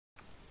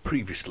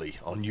Previously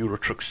on Euro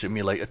Truck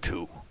Simulator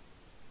 2.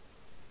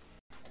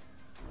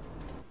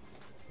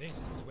 This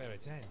is where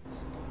it ends.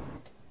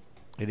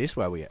 It is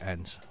where it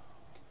ends.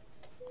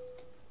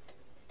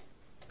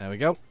 There we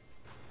go.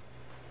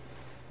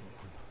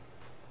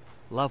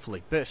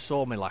 Lovely. Bit of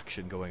sawmill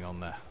action going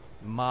on there.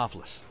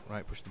 Marvellous.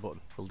 Right, push the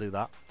button. We'll do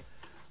that.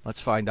 Let's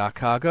find our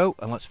cargo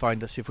and let's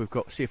find see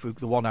if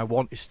the one I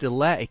want is still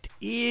there. It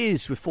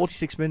is, with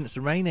 46 minutes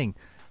remaining.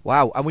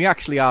 Wow, and we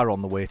actually are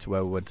on the way to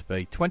where we want to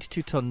be.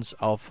 22 tons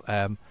of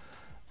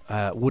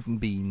wooden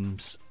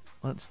beams.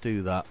 Let's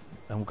do that.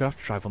 And we're going to have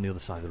to drive on the other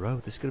side of the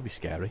road. This is going to be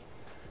scary.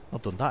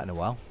 Not done that in a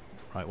while.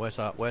 Right, where's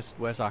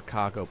our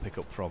cargo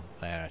pickup from?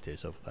 There it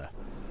is, over there.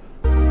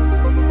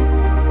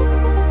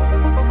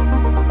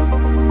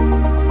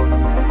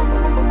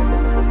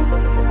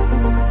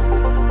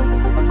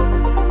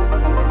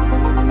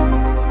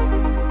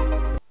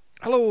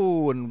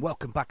 Hello and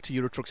welcome back to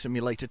Euro Truck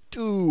Simulator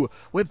 2.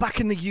 We're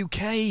back in the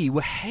UK.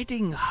 We're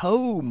heading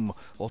home.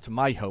 Or to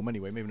my home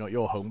anyway, maybe not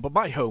your home, but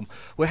my home.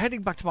 We're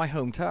heading back to my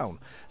hometown.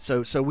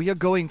 So we are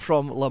going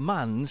from Le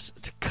Mans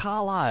to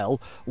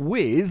Carlisle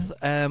with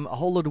a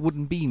whole load of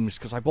wooden beams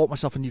because I bought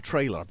myself a new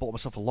trailer. I bought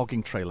myself a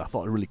logging trailer. I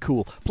thought it was really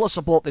cool. Plus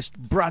I bought this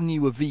brand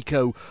new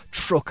Iveco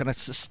truck and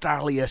it's a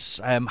Stalius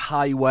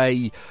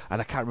highway,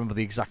 and I can't remember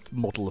the exact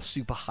model, a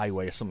super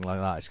highway or something like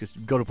that. It's because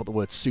you've got to put the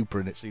word super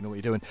in it so you know what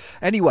you're doing.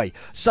 Anyway,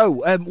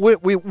 so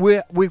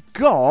we've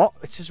got,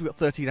 it says we've got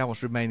 13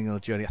 hours remaining on the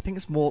journey. I think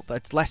it's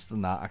less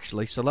than that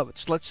actually. So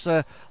let's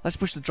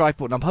push the drive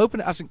button. I'm hoping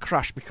it hasn't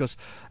crashed because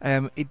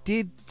it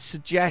did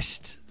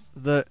suggest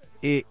that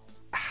it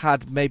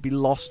had maybe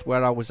lost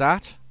where I was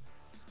at.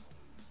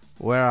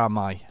 Where am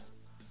I?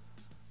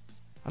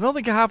 I don't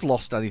think I have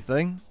lost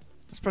anything.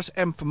 Let's press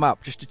M for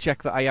map just to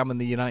check that I am in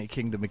the United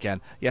Kingdom again.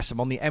 Yes, I'm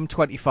on the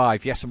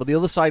M25. Yes, I'm on the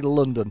other side of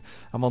London.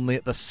 I'm on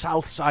the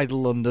south side of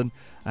London,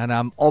 and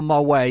I'm on my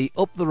way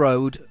up the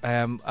road.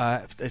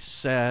 It's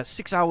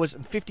 6 hours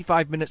and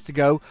 55 minutes to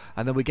go,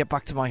 and then we get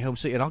back to my home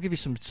city. And I'll give you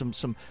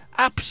some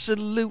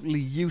absolutely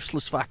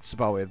useless facts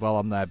about it while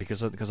I'm there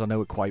because I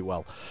know it quite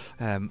well.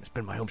 It's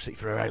been my home city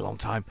for a very long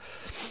time.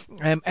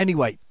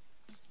 Anyway.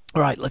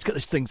 All right, let's get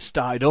this thing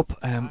started up.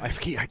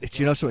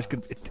 So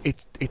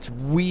it's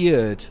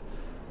weird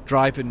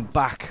driving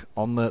back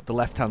on the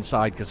left-hand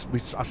side because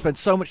I've spent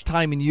so much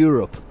time in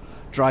Europe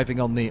driving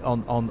on the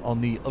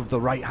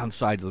right-hand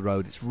side of the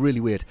road. It's really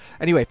weird.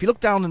 Anyway, if you look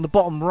down in the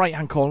bottom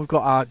right-hand corner, we've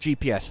got our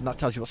GPS, and that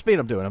tells you what speed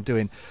I'm doing. I'm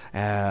doing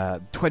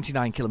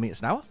 29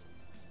 kilometers an hour.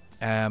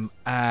 And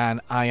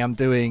I am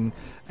doing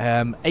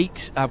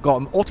 8. I've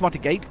got an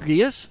automatic 8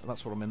 gears.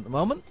 That's what I'm in at the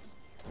moment.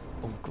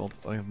 Oh God,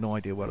 I have no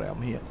idea where I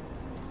am here.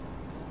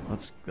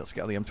 Let's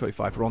get on the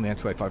M25. We're on the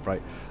M25,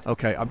 right?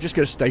 Okay, I'm just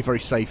going to stay very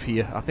safe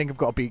here. I think I've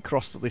got to be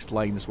across this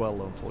lane as well,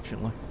 though,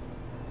 unfortunately.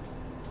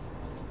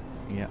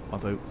 Yeah, I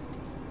do.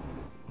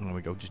 There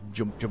we go, just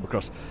jump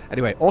across.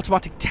 Anyway,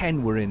 automatic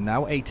 10 we're in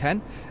now, A10.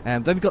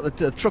 Then we've got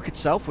the truck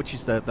itself, which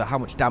is the how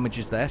much damage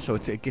is there. So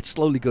it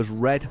slowly goes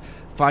red,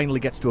 finally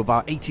gets to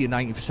about 80 or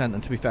 90%,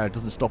 and to be fair, it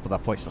doesn't stop at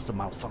that point, so that's a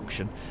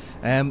malfunction.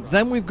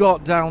 Then we've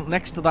got down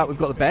next to that, we've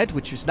got the bed,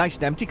 which is nice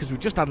and empty, because we've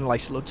just had a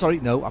nice load. Sorry,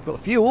 no, I've got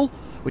the fuel,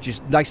 which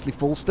is nicely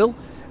full still.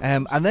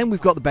 And then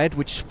we've got the bed,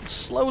 which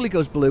slowly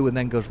goes blue and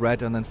then goes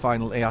red, and then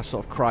finally I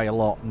sort of cry a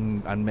lot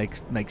and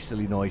make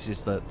silly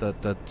noises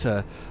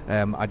that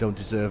I don't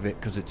deserve it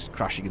because it's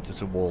crashing into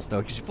some walls. No,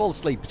 because you fall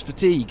asleep. It's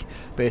fatigue,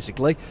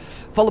 basically.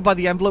 Followed by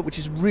the envelope, which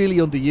is really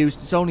underused.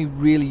 It's only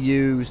really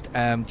used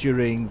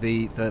during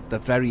the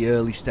very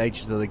early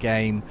stages of the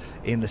game,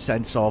 in the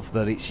sense of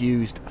that it's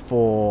used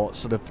for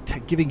sort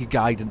of giving you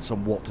guidance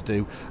on what to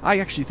do. I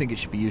actually think it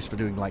should be used for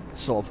doing like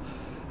sort of,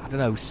 I don't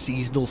know,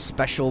 seasonal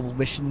special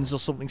missions or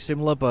something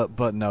similar,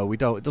 but no, we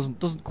don't. It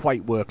doesn't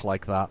quite work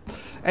like that.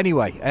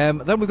 Anyway,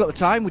 then we've got the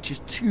time, which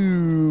is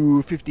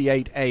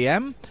 2:58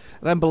 a.m.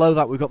 Then below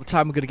that, we've got the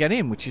time we're going to get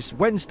in, which is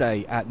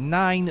Wednesday at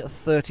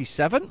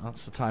 9:37.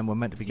 That's the time we're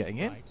meant to be getting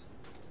in. Right,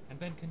 and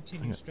then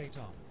continue straight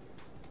on.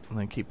 And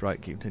then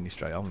continue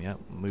straight on. Yeah,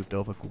 moved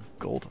over. Good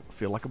God, I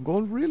feel like I'm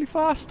going really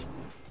fast.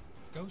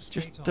 Go straight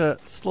Just on.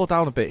 slow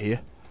down a bit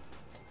here.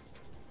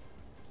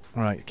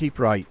 Alright, keep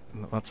right.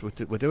 That's what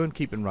we're doing,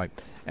 keeping right.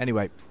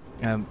 Anyway,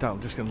 I'm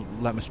just going to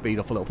let my speed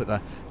off a little bit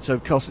there. So,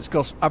 of course,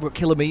 I've got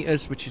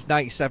kilometres, which is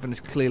 97, is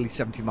clearly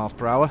 70 miles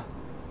per hour.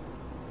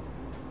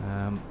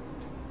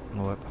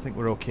 Well, I think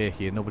we're okay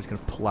here. Nobody's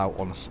going to pull out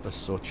on us as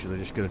such. They're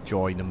just going to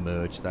join and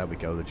merge. There we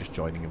go. They're just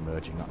joining and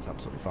merging. That's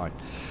absolutely fine.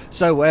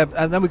 So,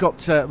 and then we've got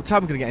the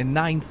time we're going to get in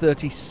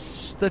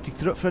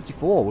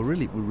 9:34.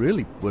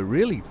 We're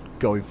really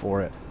going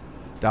for it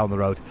down the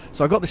road.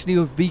 So I got this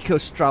new Iveco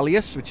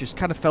Stalius, which is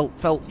kind of felt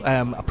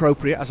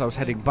appropriate as I was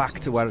heading back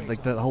to where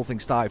the whole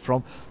thing started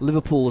from.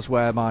 Liverpool is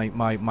where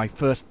my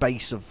first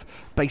base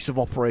of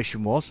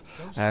operation was,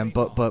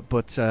 but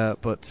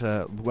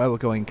where we're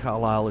going,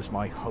 Carlisle, is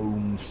my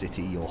home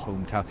city or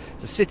hometown.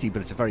 It's a city,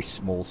 but it's a very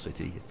small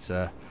city. It's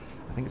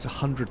I think it's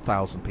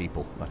 100,000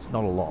 people. That's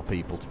not a lot of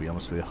people, to be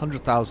honest with you.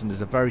 100,000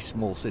 is a very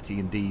small city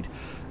indeed.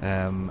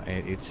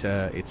 It's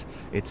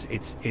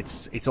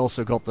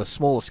also got the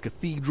smallest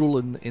cathedral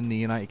in the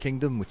United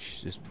Kingdom,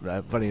 which is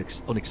very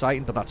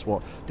unexciting. But that's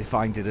what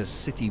defined it as a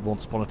city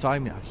once upon a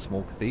time. It had a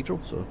small cathedral,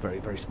 so a very,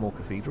 very small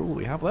cathedral that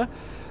we have there.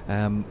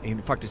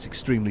 In fact, it's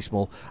extremely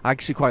small. I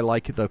actually quite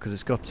like it though, because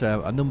it's got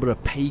a number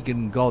of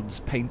pagan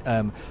gods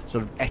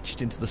sort of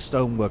etched into the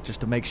stonework, just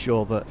to make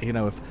sure that, you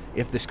know,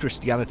 if this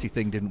Christianity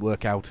thing didn't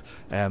work out,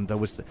 there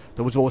was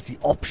always the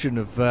option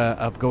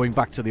of going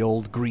back to the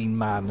old green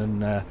man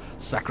and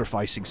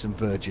sacrificing some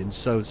virgins.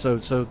 So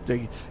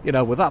you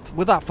know, with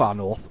that far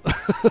north.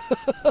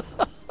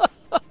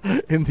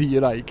 In the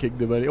United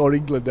Kingdom, or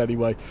England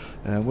anyway,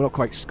 we're not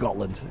quite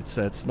Scotland. It's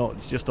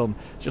just on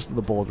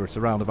the border. It's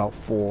around about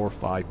 4 or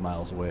 5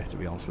 miles away, to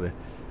be honest with you.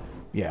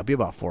 Yeah, it'll be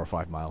about 4 or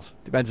 5 miles.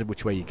 Depends on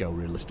which way you go,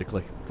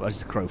 realistically, as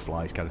the crow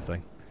flies, kind of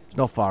thing. It's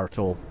not far at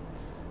all.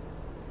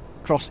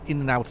 Cross in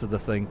and out of the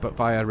thing, but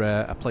via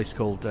a place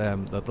called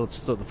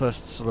the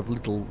first sort of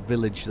little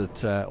village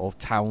that or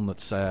town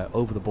that's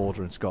over the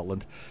border in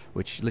Scotland,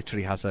 which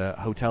literally has a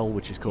hotel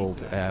which is called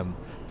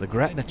the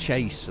Gretna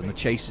Chase, and the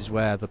Chase is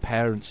where the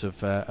parents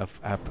of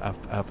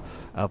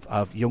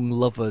young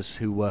lovers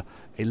who were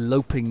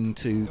eloping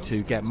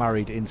to get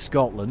married in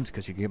Scotland,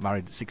 because you can get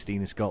married at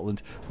 16 in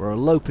Scotland, were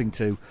eloping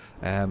to.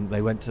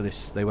 They went to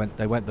this. They went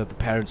that the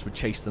parents would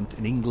chase them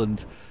in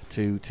England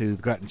to the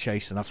Gretna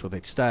Chase, and that's where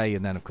they'd stay.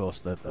 And then, of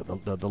course, the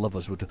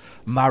lovers would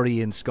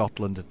marry in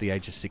Scotland at the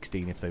age of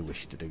 16 if they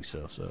wished to do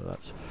so. So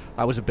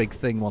that was a big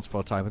thing once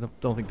upon a time. I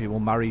don't think people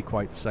marry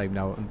quite the same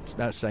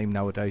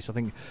nowadays. I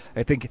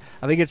think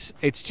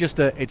it's just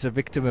a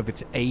victim of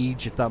its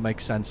age, if that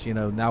makes sense. You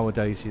know,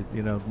 nowadays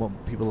you know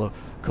people are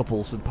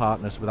couples and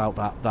partners without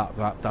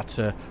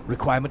that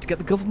requirement to get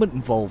the government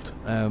involved.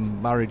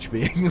 Marriage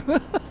being.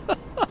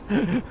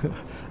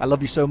 I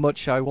love you so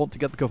much, I want to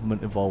get the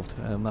government involved,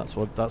 and that's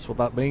what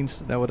that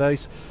means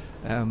nowadays.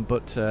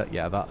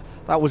 Yeah,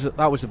 that was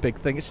a big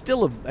thing. It's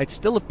still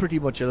a pretty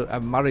much a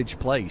marriage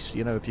place.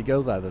 You know, if you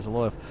go there, there's a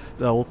lot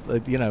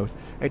of you know,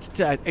 it's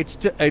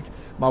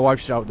my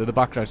wife's shouting in the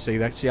background. See,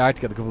 I had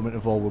to get the government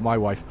involved with my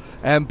wife.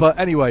 But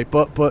anyway,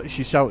 but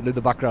she's shouting in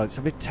the background. It's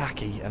a bit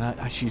tacky,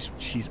 and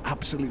she's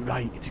absolutely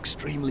right. It's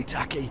extremely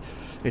tacky.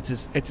 It's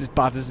as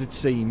bad as it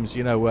seems,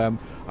 you know.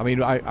 I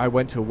mean, I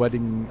went to a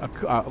wedding.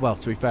 Well,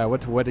 to be fair, I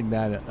went to a wedding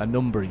there a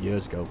number of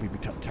years ago, maybe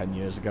 10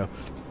 years ago,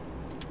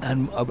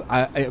 and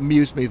it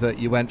amused me that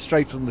you went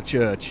straight from the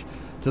church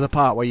to the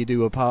part where you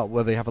do a part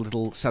where they have a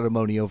little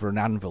ceremony over an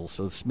anvil,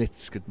 so the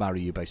smiths could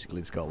marry you basically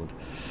in Scotland.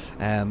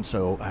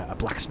 So a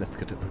blacksmith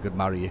could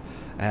marry you,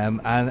 and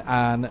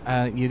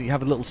you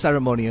have a little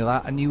ceremony of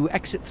that, and you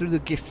exit through the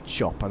gift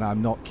shop, and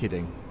I'm not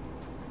kidding.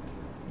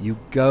 You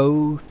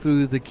go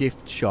through the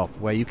gift shop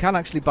where you can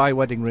actually buy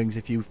wedding rings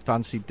if you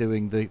fancy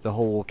doing the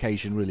whole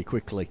occasion really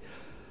quickly.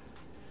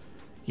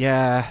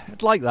 Yeah,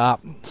 it's like that.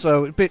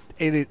 So it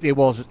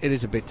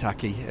is a bit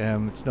tacky.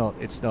 It's not.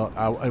 It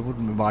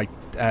wouldn't be my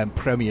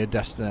premier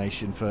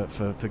destination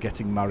for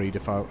getting married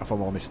if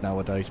I'm honest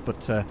nowadays.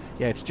 But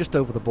yeah, it's just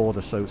over the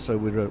border. So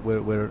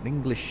we're an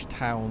English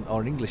town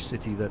or an English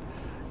city that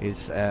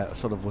is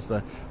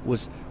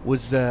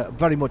was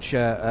very much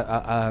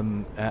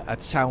a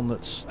town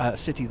that's a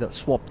city that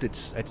swapped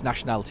its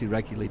nationality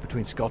regularly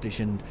between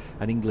Scottish and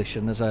English.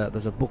 And there's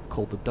a book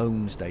called the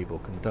Domesday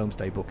Book, and the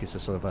Domesday Book is a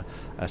sort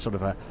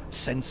of a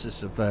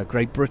census of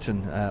Great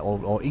Britain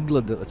or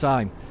England at the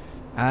time,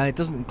 and it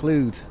doesn't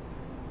include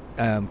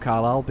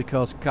Carlisle,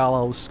 because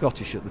Carlisle was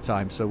Scottish at the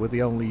time. So we're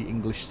the only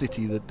English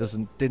city that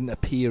didn't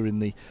appear in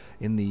the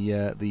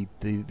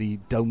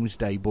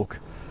Domesday Book.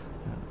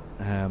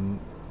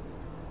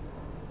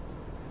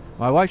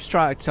 My wife's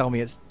trying to tell me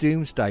it's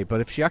Doomsday,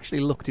 but if she actually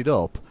looked it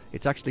up,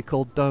 it's actually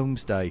called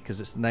Domesday, because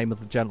it's the name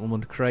of the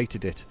gentleman who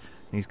created it.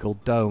 And he's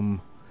called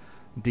Dome,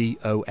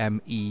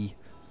 D-O-M-E.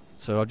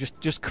 So I'm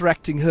just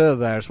correcting her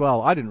there as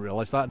well. I didn't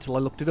realise that until I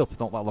looked it up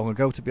not that long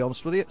ago, to be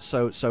honest with you.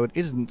 So it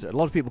isn't. A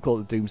lot of people call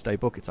it the Doomsday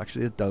Book. It's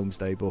actually the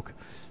Domesday Book.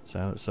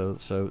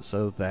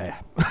 So there.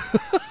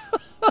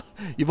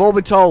 You've all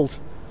been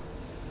told.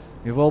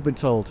 You've all been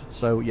told.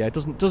 So yeah, it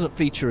doesn't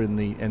feature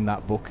in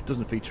that book. It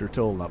doesn't feature at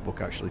all in that book,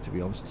 actually, to be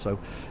honest. So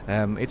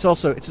it's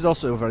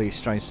also a very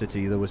strange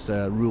city. There was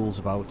rules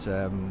about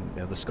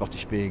the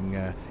Scottish being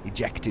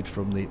ejected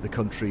from the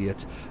country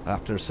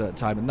after a certain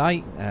time at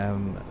night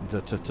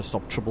to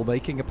stop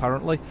troublemaking.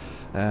 Apparently,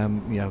 they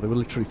were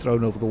literally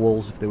thrown over the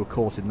walls if they were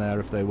caught in there,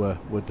 if they were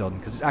done.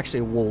 Because it's actually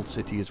a walled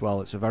city as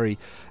well. It's a very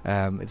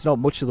it's not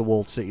much of the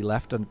walled city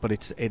left, but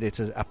it's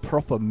a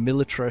proper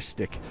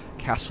militaristic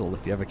castle.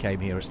 If you ever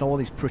came here, it's not one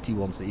of these pretty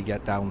ones that you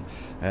get down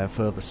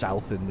further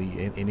south in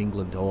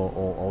England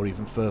or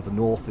even further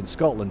north in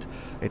Scotland.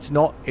 It's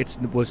not.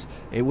 It was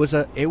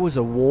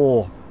a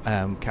war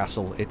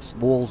castle. Its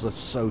walls are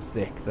so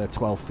thick; they're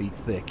 12 feet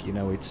thick. You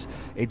know,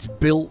 it's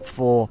built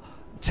for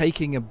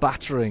taking and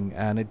battering,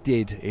 and it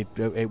did.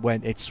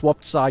 It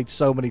swapped sides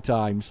so many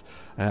times,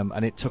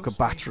 and it took a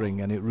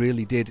battering, and it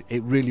really did.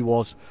 It really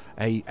was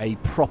a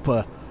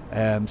proper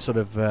sort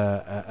of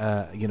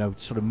you know,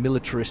 sort of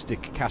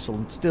militaristic castle,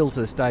 and still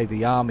to this day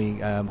the army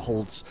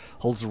holds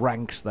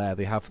ranks there.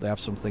 They have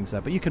some things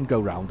there, but you can go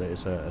round it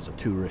as a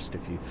tourist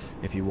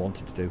if you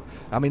wanted to do.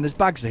 I mean, there's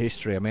bags of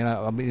history. I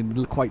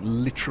mean, quite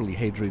literally,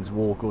 Hadrian's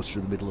Wall goes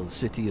through the middle of the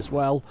city as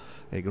well.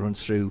 It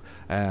runs through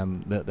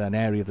an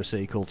area of the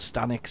city called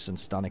Stanix, and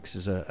Stanix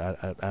is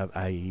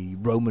a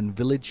Roman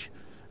village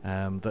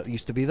that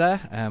used to be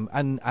there,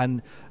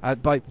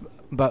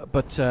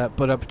 but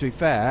to be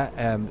fair,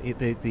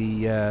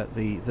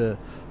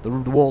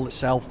 the wall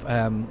itself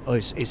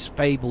is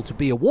fabled to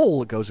be a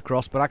wall that goes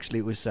across, but actually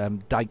it was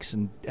dikes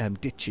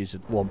and ditches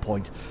at one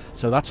point.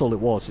 So that's all it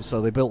was.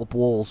 So they built up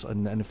walls,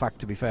 and in fact,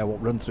 to be fair,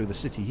 what run through the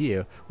city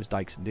here was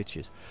dikes and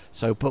ditches.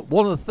 So, but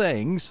one of the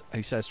things,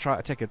 he says, try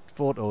to take a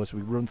photo as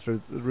we run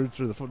through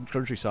the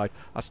countryside.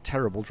 That's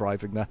terrible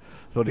driving there,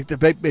 but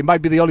it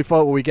might be the only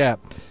photo we get.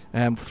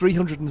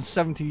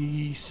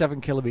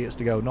 377 kilometres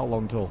to go, not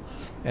long at all.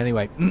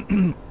 Anyway.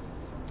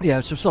 Yeah,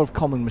 it's a sort of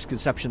common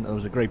misconception that there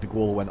was a great big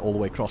wall that went all the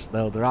way across.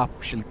 There are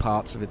actually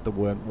parts of it that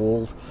weren't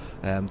walled.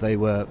 They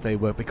were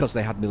because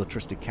they had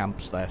militaristic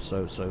camps there.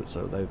 So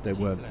they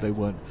weren't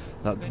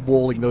that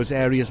walling those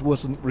areas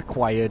wasn't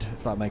required,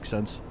 if that makes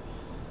sense.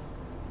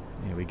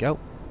 Here we go.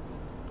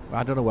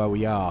 I don't know where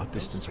we are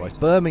distance-wise.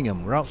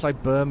 Birmingham. We're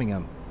outside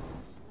Birmingham.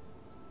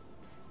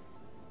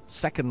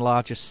 Second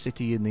largest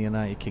city in the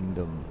United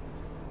Kingdom.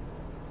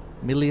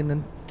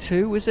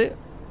 1,002,000, is it?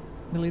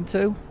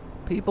 1,002,000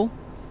 people.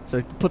 So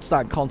it puts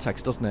that in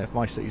context, doesn't it? If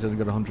my city's only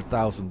got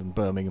 100,000 and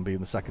Birmingham being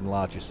the second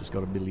largest has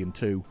got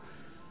 1,002,000.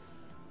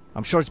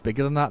 I'm sure it's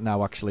bigger than that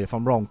now, actually. If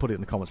I'm wrong, put it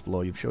in the comments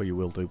below. I'm sure you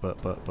will do, but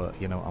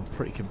you know, I'm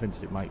pretty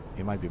convinced it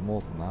might be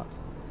more than that.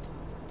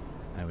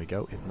 There we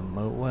go, hitting the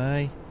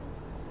motorway.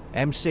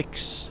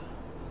 M6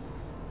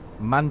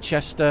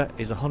 Manchester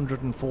is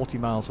 140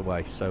 miles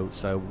away, so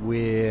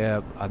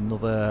we're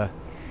another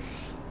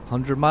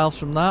 100 miles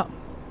from that.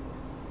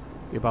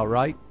 Be about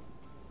right.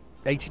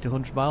 80 to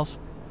 100 miles.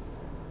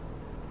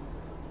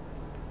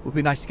 Would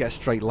be nice to get a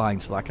straight line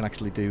so that I can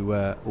actually do.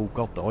 Oh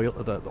god,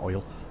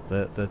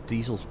 the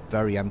diesel's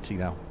very empty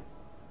now.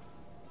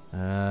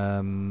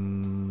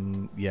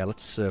 Yeah,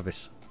 let's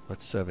service.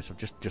 I've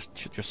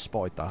just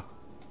spotted that.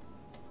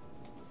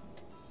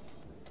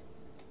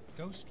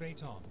 Go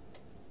straight on.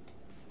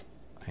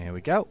 Here we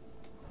go.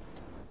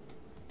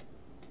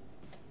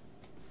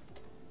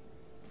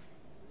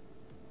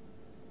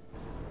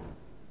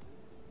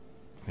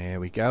 Here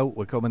we go.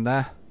 We're coming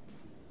there.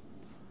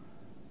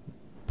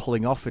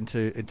 Pulling off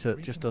into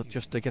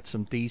just to get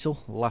some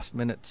diesel. Last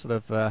minute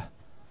sort of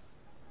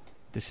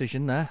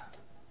decision there.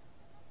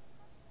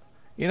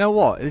 You know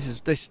what?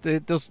 This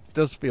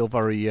does feel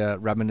very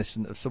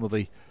reminiscent of some of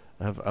the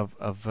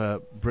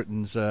of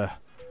Britain's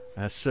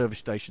service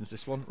stations.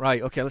 This one,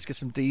 right? Okay, let's get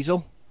some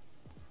diesel.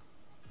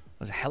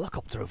 There's a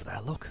helicopter over there.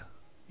 Look,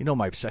 you know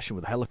my obsession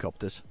with the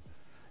helicopters.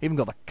 I've even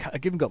got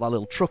that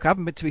little truck. I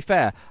haven't been. To be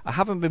fair, I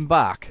haven't been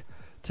back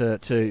to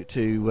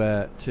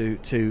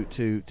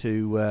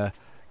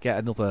get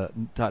another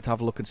to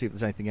have a look and see if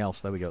there's anything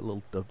else. There we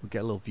go. We get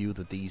a little view of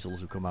the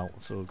diesels who come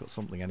out. So we've got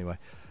something anyway.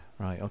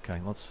 Right.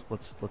 Okay. Let's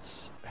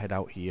head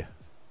out here.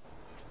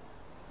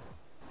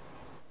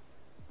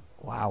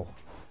 Wow.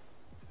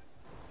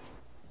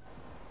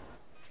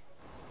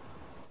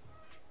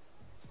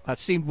 That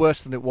seemed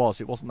worse than it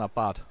was. It wasn't that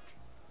bad.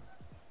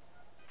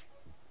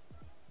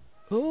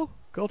 Oh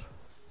God,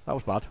 that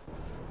was bad.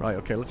 Right.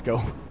 Okay. Let's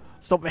go.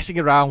 Stop messing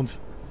around.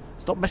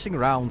 Stop messing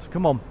around.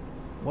 Come on.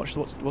 Watch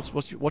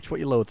what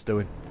your load's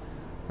doing.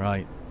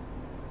 Right.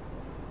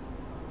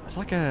 It's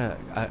like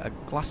a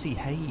glassy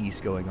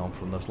haze going on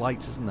from those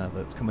lights, isn't there?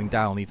 That's coming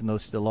down, even though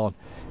it's still on.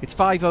 It's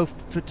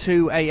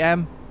 5:02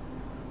 a.m.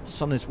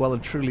 Sun is well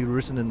and truly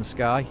risen in the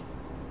sky.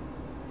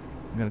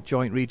 I'm going to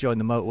rejoin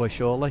the motorway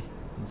shortly.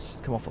 Let's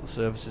come off at the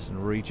services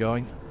and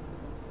rejoin.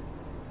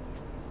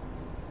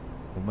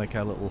 We'll make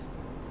our little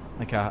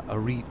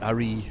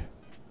rejoin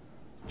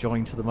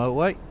to the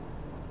motorway.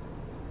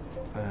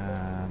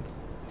 And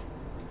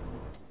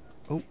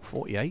oh,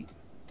 48.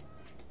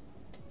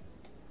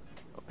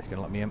 Oh, he's going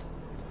to let me in.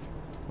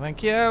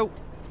 Thank you.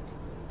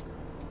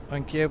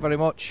 Thank you very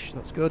much.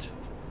 That's good.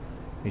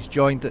 He's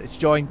joined.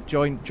 It's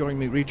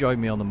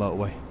rejoined me on the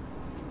motorway.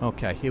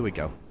 Okay, here we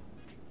go.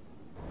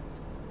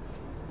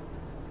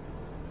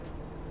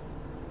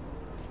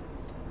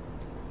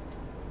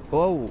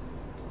 Whoa.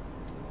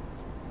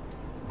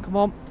 Come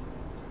on.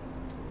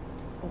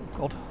 Oh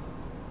God.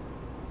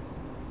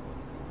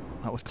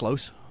 That was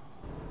close.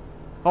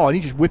 Oh, and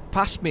he just whipped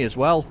past me as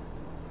well.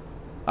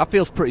 That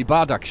feels pretty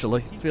bad,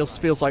 actually.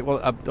 Feels like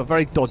a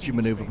very dodgy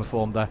manoeuvre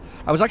performed there.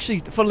 I was actually,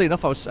 funnily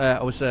enough,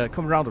 I was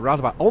coming around the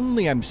roundabout on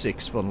the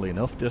M6. Funnily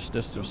enough, just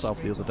to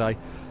myself the other day,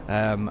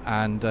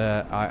 and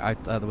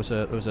there was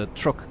a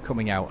truck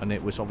coming out, and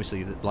it was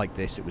obviously like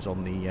this. It was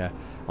on the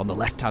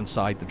left-hand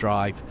side, the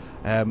drive,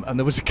 and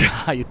there was a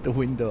guy at the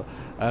window,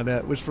 and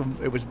it was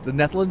the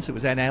Netherlands. It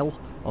was NL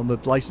on the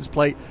license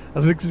plate.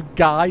 And there's this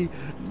guy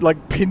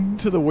like pinned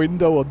to the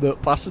window on the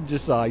passenger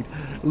side,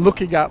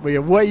 looking at me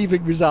and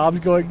waving his arms,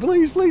 going, going,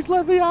 please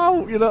let me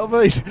out, you know what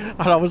I mean?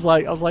 And I was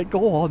like,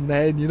 go on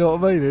then, you know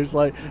what I mean? It was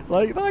like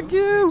thank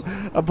you.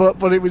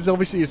 But it was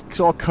obviously his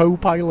sort of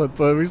co-pilot,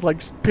 but he was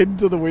like pinned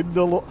to the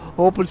window,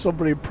 hoping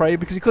somebody would pray,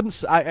 because he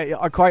couldn't.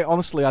 I quite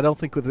honestly, I don't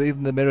think with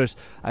even the mirrors,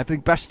 I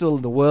think best still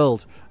in the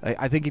world.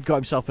 I think he'd got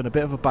himself in a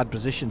bit of a bad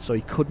position, so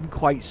he couldn't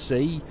quite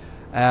see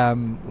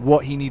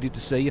what he needed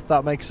to see, if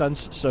that makes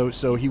sense.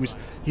 So he was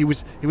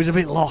a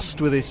bit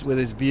lost with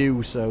his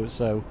view.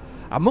 So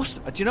I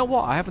must. Do you know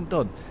what I haven't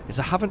done is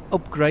I haven't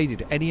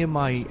upgraded any of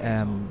my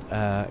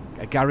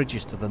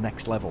garages to the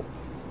next level.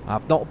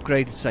 I've not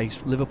upgraded, say,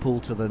 Liverpool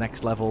to the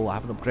next level. I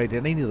haven't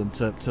upgraded any of them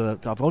to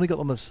I've only got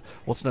them as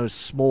what's known as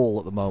small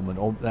at the moment.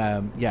 Or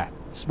yeah,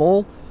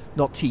 small.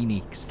 Not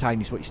teeny, because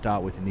tiny is what you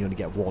start with, and you only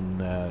get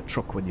one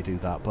truck when you do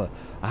that. But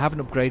I haven't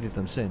upgraded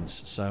them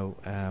since, so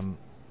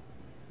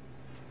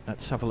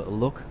let's have a little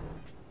look.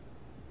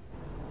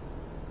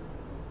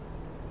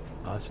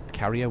 Oh, it's a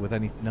carrier with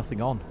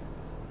nothing on.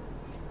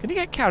 Can you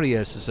get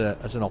carriers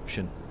as an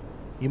option?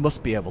 You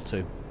must be able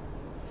to.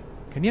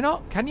 Can you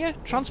not? Can you?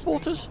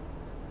 Transporters?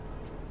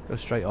 Go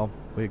straight on.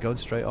 We're going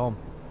straight on.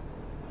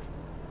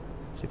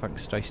 See if I can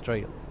stay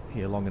straight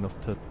here long enough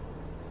to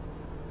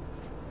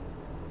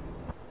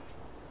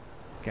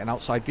get an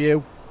outside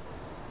view.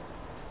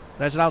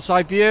 There's an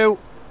outside view.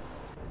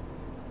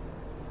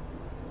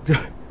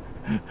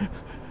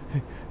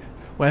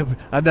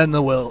 And then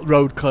the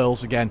road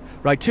curls again.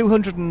 Right,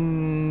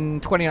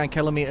 229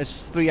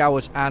 kilometres, 3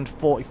 hours and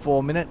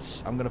 44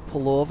 minutes. I'm going to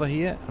pull over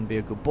here and be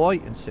a good boy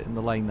and sit in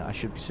the lane that I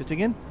should be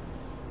sitting in.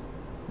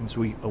 As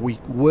we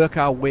work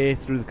our way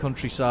through the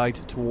countryside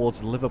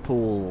towards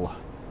Liverpool.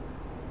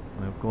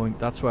 We're going.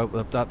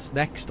 That's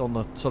next on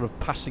the sort of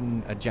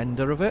passing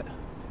agenda of it.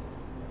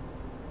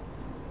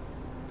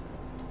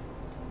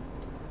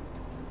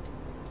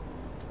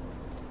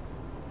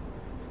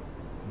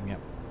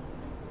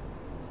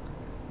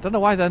 Don't know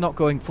why they're not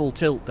going full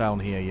tilt down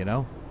here, you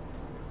know.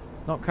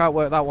 Can't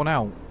work that one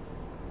out.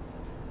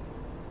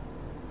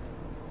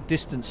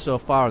 Distance so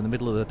far in the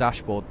middle of the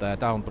dashboard there,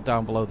 down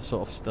below the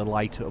sort of the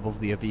light above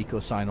the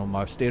Avico sign on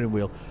my steering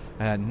wheel,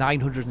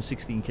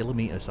 916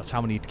 kilometres. That's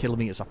how many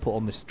kilometres I put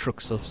on this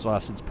truck so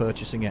far since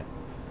purchasing it.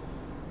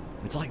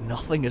 It's like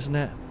nothing, isn't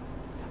it?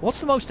 What's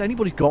the most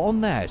anybody's got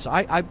on there? So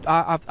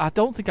I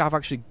don't think I've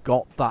actually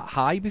got that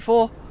high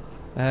before.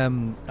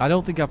 I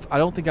don't think I've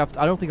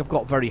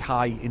got very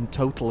high in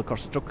total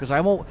across the truck, because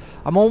I'm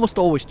almost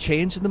always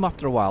changing them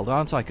after a while,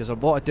 aren't I? Because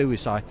what I do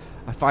is I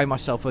find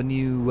myself a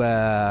new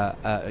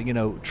you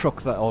know,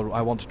 truck that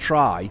I want to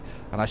try,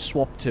 and I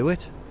swap to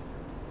it.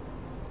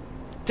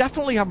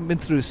 Definitely haven't been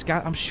through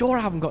Scan. I'm sure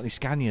I haven't got any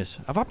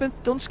Scanias. Have I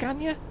done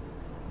Scania?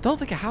 I don't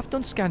think I have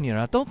done Scania.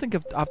 I don't think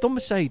I've done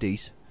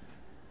Mercedes.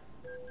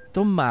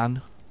 Done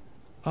MAN.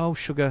 Oh,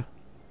 sugar.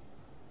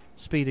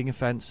 Speeding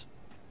offence.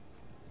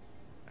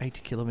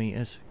 80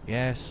 kilometres,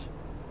 yes.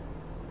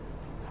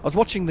 I was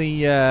watching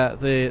the I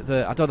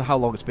don't know how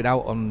long it's been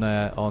out on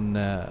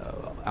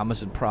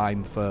Amazon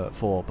Prime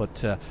for,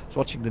 but I was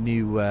watching the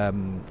new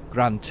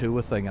Grand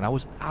Tour thing, and I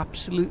was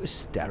absolute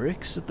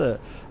hysterics at the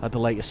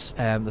latest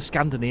the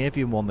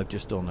Scandinavian one they've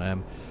just done,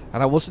 and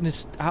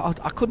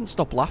I couldn't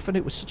stop laughing.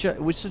 It was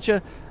such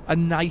a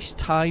nice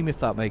time, if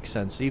that makes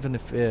sense. Even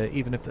if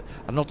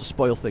and not to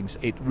spoil things,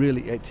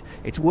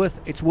 it's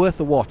worth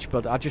a watch.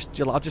 But I'll just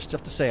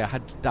have to say I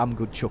had a damn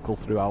good chuckle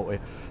throughout it.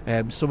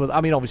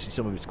 Obviously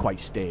some of it's quite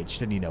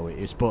staged, and you know it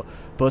is, but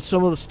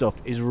some of the stuff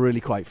is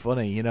really quite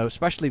funny, you know,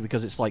 especially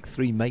because it's like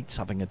three mates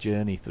having a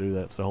journey through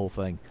the whole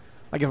thing.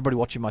 Like everybody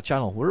watching my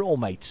channel, we're all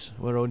mates.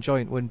 We're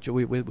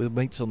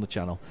mates on the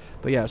channel.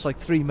 But yeah, it's like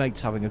three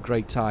mates having a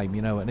great time,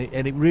 you know, and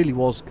it really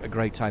was a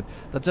great time.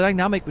 The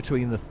dynamic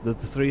between the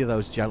three of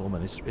those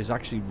gentlemen is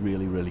actually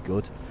really, really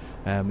good.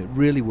 It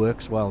really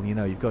works well, you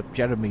know. You've got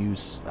Jeremy,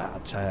 who's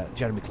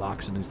Jeremy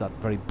Clarkson, who's that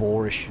very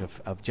boorish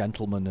of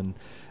gentleman,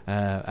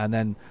 and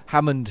then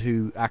Hammond,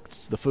 who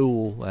acts the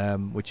fool,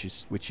 which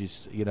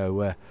is you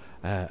know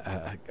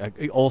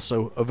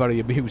also very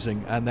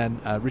amusing, and then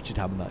Richard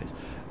Hammond, that is,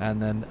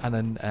 and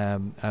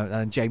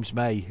then James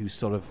May, who's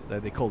sort of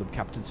they call him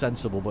Captain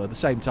Sensible, but at the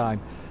same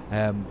time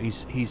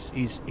he's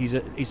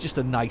just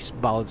a nice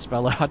balanced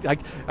fella.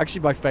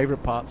 Actually, my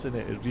favourite parts in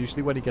it is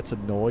usually when he gets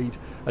annoyed,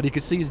 and you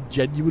can see he's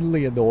genuinely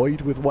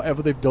annoyed with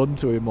whatever they've done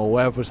to him or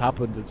whatever's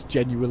happened. It's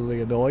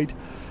genuinely annoyed,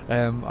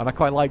 and I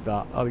quite like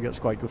that. I think that's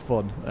quite good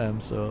fun.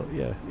 So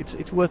yeah,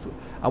 it's worth.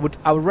 I would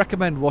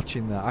recommend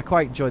watching that. I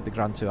quite enjoyed the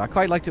Grand Tour. I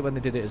quite liked it when they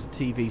did it as a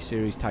TV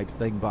series type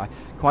thing, but I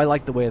quite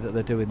like the way that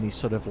they're doing these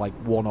sort of like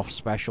one-off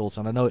specials.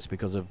 And I know it's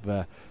because of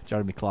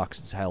Jeremy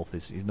Clarkson's health.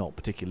 He's not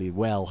particularly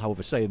well.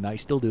 However, saying that,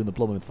 he's still doing the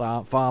blooming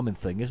farming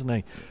thing, isn't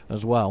he,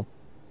 as well?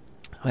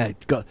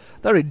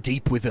 They're in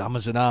deep with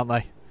Amazon, aren't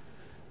they?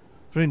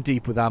 They're in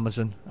deep with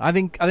Amazon. I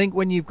think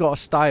when you've got a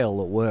style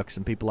that works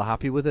and people are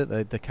happy with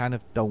it, they kind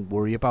of don't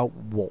worry about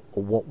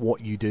what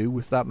you do,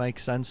 if that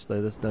makes sense.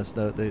 There's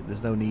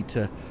no need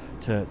to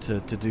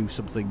do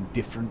something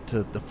different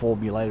to the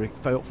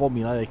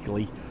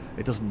formulaically.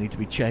 It doesn't need to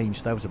be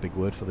changed. That was a big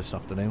word for this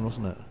afternoon,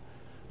 wasn't it?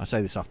 I say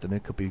this afternoon,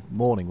 it could be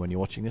morning when you're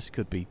watching this, it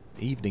could be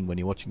evening when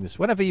you're watching this,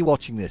 whenever you're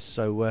watching this.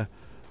 So,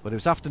 but it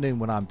was afternoon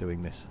when I'm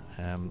doing this.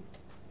 I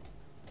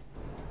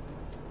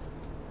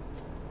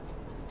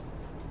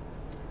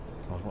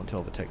was wanting to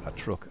overtake that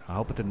truck. I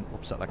hope I didn't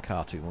upset that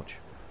car too much.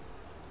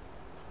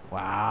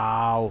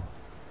 Wow.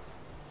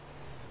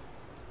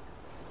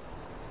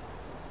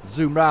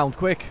 Zoom round,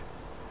 quick.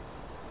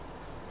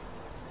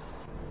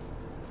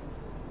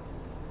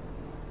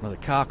 There's a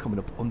car coming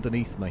up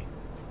underneath me.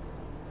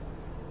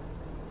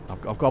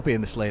 I've got to be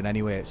in this lane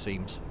anyway, it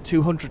seems.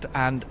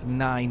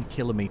 209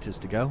 kilometres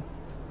to go.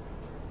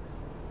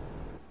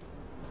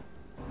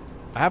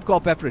 I have got a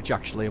beverage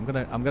actually. I'm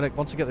gonna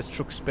once I get this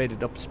truck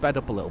sped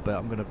up a little bit,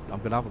 I'm gonna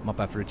have my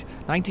beverage.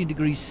 19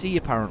 degrees C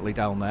apparently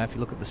down there. If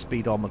you look at the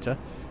speedometer,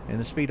 in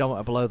the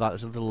speedometer below that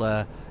there's a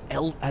little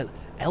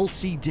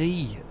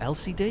LCD.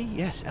 LCD,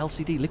 yes,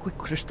 LCD liquid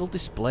crystal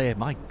display.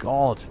 My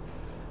God,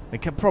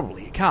 it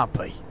can't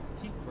be.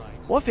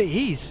 What if it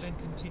is?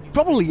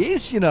 Probably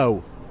is, you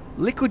know.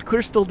 Liquid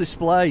crystal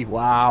display.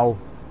 Wow.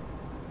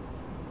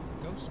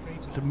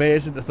 It's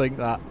amazing to think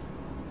that.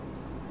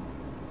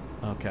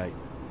 Okay.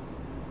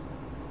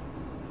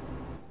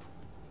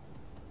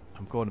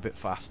 I'm going a bit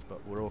fast,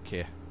 but we're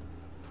okay.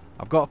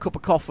 I've got a cup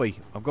of coffee.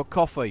 I've got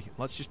coffee.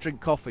 Let's just drink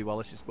coffee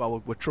while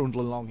we're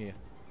trundling along here.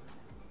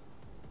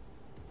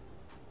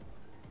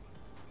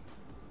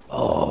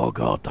 Oh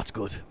God, that's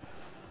good.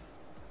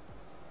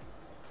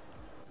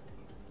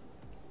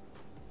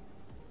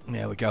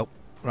 There we go.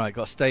 Right,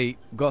 got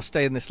to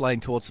stay in this lane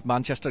towards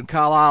Manchester and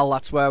Carlisle.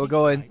 That's where we're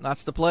going.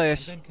 That's the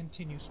place. And then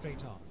continue straight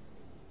on.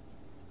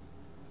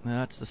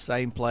 That's the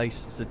same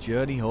place. It's the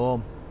journey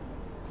home.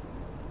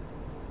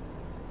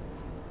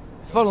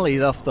 Funnily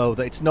enough, though,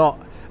 that it's not.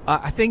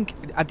 I think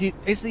I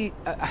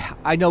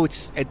know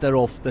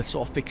they're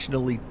sort of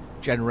fictionally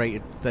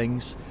generated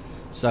things.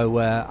 So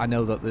I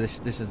know that this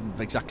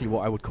isn't exactly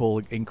what I would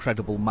call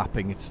incredible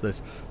mapping. It's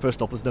this.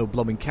 First off, there's no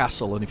blooming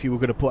castle, and if you were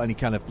going to put any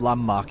kind of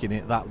landmark in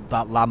it,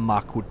 that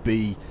landmark would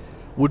be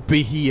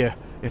here,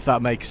 if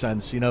that makes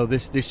sense. You know,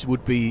 this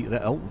would be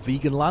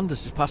vegan land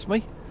has just passed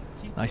me.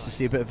 Nice to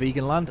see a bit of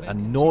vegan land.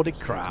 And Nordic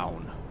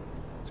Crown.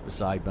 It's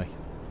beside me.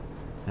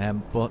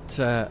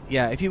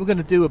 Yeah, if you were going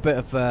to do a bit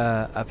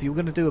of,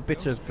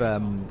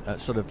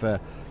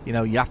 you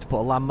know, you have to put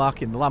a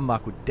landmark in. The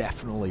landmark would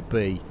definitely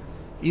be.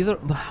 Either,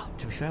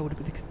 to be fair, would it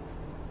be the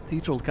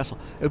cathedral or the castle?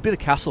 It would be the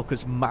castle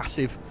because it's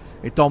massive.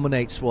 It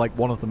dominates like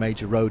one of the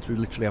major roads. We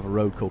literally have a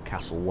road called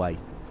Castle Way,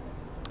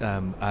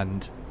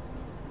 and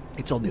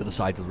it's on the other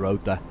side of the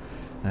road there,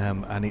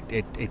 and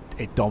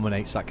it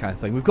dominates that kind of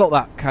thing. We've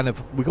got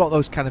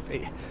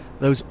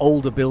those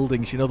older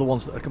buildings, you know, the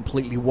ones that are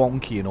completely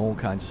wonky and all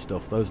kinds of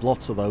stuff. There's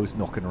lots of those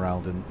knocking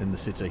around in the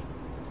city.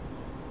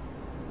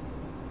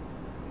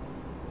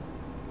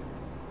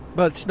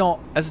 But it's not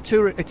as a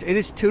tourist. It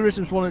is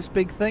tourism's one of its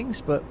big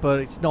things, but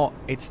it's not.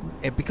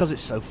 Because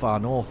it's so far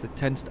north. It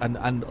tends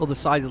and other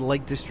side of the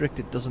Lake District.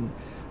 It doesn't.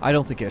 I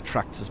don't think it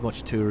attracts as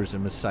much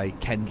tourism as say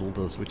Kendal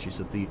does, which is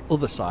at the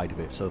other side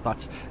of it. So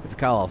that's if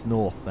Carlisle's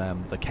north,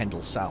 the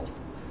Kendal's south.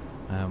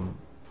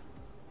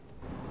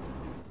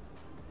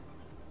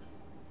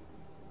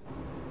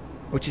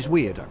 Which is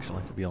weird,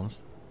 actually, to be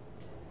honest.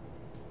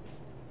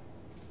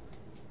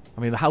 I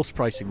mean, the house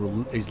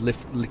pricing is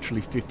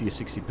literally 50 or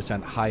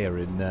 60% higher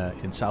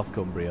in South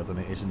Cumbria than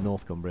it is in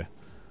North Cumbria.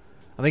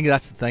 I think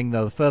that's the thing,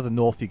 though. The further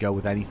north you go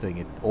with anything,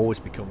 it always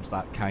becomes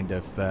that kind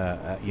of,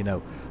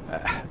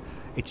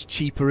 it's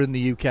cheaper in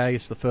the UK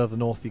as the further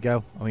north you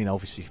go. I mean,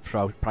 obviously,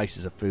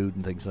 prices of food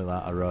and things like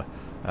that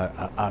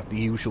are the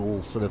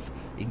usual sort of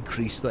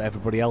increase that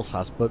everybody else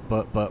has, but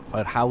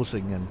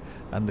housing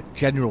and the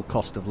general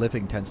cost of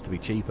living tends to be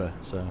cheaper.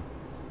 So,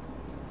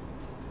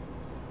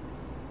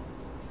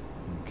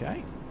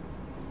 okay,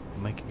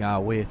 making our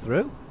way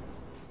through.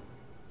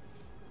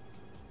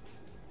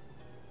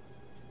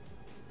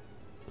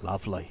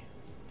 Lovely.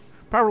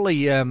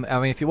 Apparently, I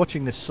mean, if you're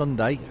watching this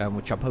Sunday,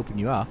 which I'm hoping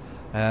you are,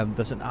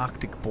 there's an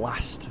Arctic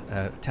blast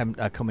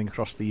coming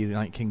across the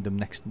United Kingdom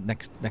next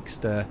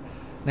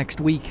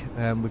week.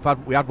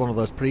 We had one of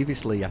those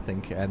previously, I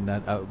think, and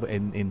it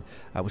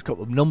was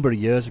a number of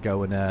years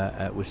ago, and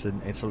it was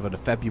in sort of in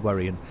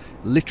February, and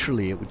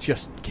literally it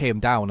just came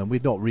down, and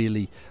we're not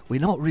really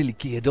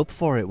geared up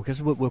for it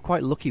because we're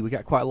quite lucky. We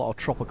get quite a lot of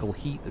tropical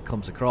heat that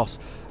comes across.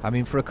 I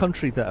mean, for a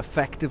country that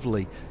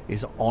effectively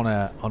is on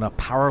a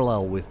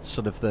parallel with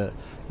sort of the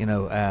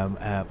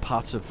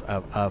parts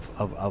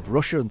of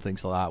Russia and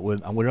things like that,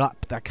 and we're at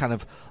that kind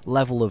of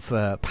level of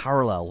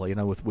parallel,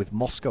 with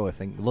Moscow. I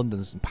think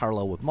London's in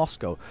parallel with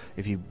Moscow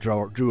if you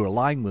drew a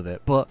line with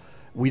it, but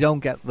we don't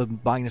get the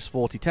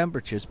 -40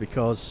 temperatures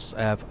because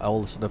of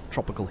all the sort of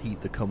tropical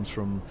heat that comes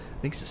from,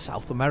 I think it's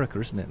South America,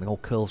 isn't it? And it all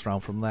curls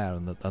around from there,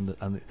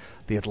 and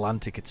the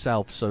Atlantic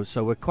itself. So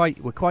we're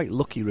quite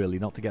lucky, really,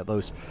 not to get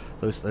those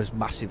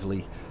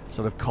massively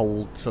sort of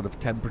cold sort of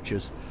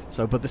temperatures.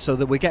 So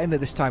that we're getting it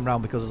this time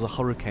round because there's a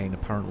hurricane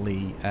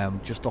apparently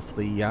just off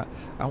the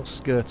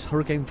outskirts.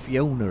 Hurricane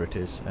Fiona, it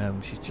is.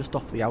 She's just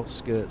off the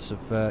outskirts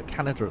of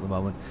Canada at the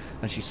moment,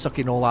 and she's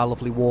sucking all our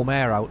lovely warm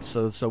air out.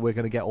 So we're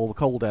going to get all the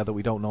cold air that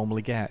we don't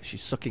normally get.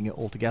 She's sucking it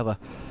all together.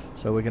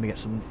 So we're going to get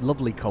some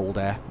lovely cold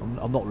air.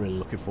 I'm not really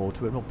looking forward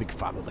to it. I'm not a big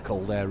fan of the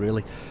cold air,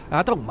 really.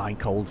 I don't mind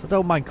cold. I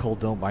don't mind cold.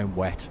 Don't mind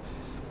wet.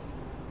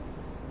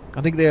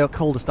 I think the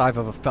coldest I've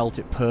ever felt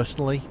it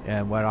personally,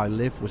 where I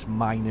live, was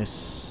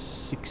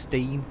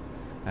 -16,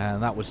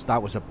 and that was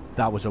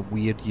a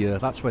weird year.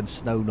 That's when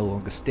snow no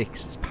longer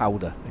sticks; it's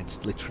powder.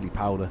 It's literally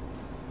powder.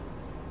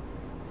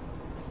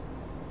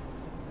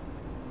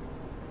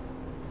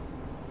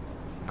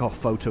 Got a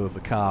photo of the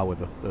car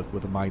with a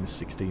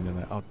 -16 in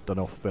it. I don't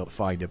know if I'll be able to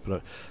find it,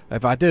 but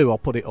if I do, I'll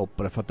put it up.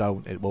 But if I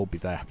don't, it won't be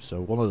there. So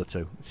one of the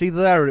two. It's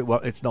either there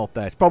or it's not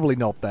there. It's probably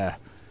not there.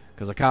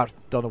 Because I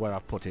don't know where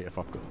I'd put it if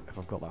I've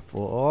got that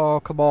photo. Oh,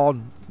 come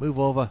on, move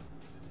over.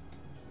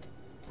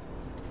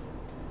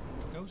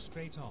 Go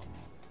straight on.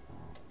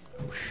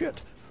 Oh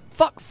shit!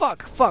 Fuck!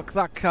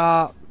 That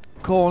car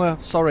corner.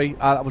 Sorry,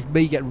 that was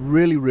me getting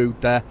really rude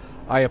there.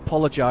 I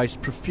apologise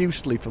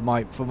profusely for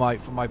my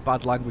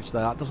bad language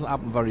there. That doesn't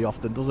happen very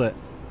often, does it?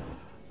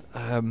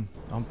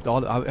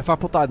 If I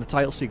put that in the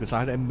title sequence,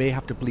 I may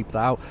have to bleep that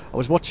out. I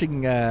was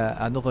watching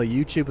another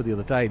YouTuber the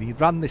other day, and he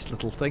ran this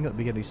little thing at the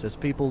beginning. He says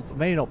people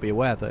may not be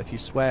aware that if you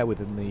swear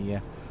within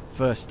the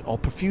first, or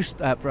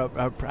profusely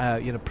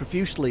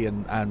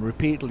and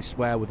repeatedly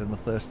swear within the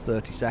first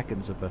 30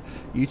 seconds of a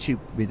YouTube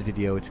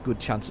video, it's a good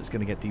chance it's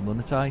going to get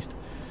demonetized.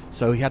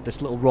 So he had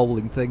this little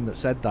rolling thing that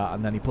said that,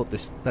 and then he put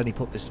this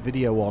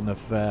video on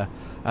of,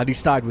 and he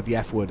started with the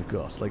F word, of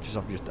course, like just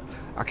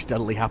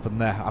accidentally happened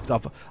there. I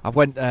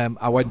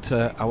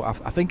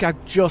think I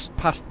just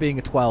passed being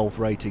a 12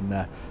 rating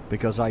there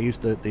because I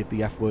used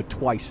the F word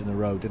twice in a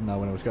row, didn't I?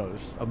 When I was going,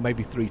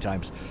 maybe 3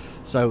 times.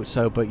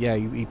 But yeah,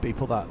 he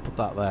put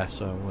that there.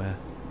 So.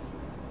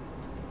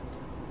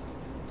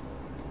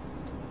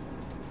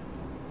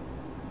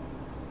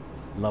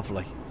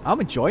 Lovely.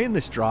 I'm enjoying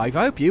this drive.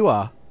 I hope you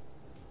are.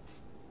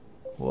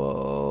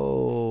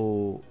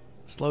 Whoa,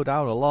 slow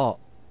down a lot.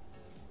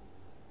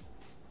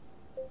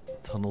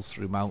 Tunnels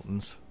through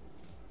mountains.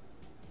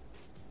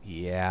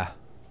 Yeah.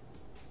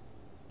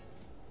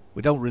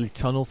 We don't really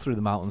tunnel through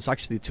the mountains.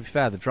 Actually, to be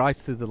fair, the drive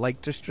through the Lake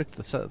District,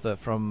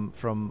 from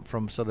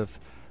sort of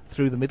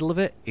through the middle of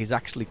it, is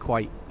actually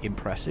quite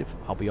impressive,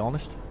 I'll be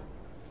honest.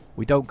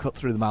 We don't cut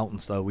through the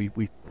mountains though.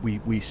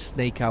 We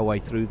snake our way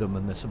through them,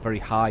 and there's some very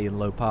high and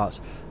low parts.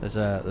 There's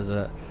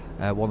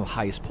one of the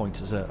highest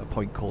points is a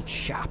point called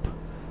Shap.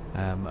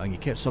 And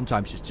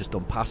sometimes it's just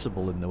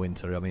unpassable in the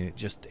winter. I mean,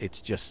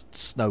 it's just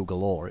snow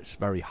galore. It's a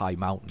very high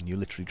mountain. You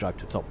literally drive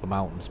to the top of the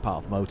mountain as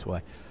part of the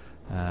motorway,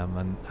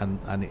 and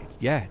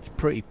it's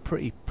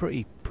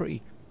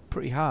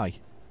pretty high.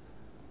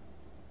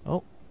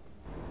 Oh,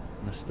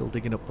 they're still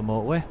digging up the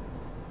motorway.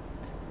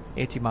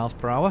 80 miles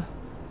per hour.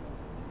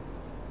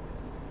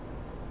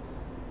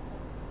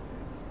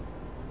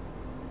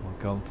 We're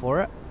going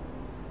for it.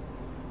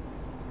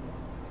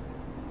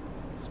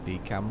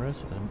 Speed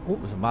cameras.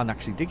 There's a man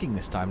actually digging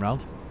this time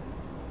round.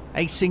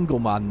 A single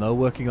man though,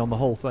 working on the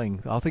whole thing.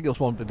 I think there was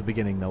one at the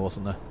beginning though,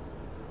 wasn't there?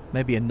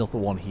 Maybe another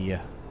one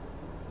here.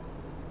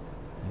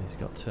 And he's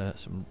got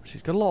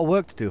she's got a lot of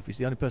work to do if he's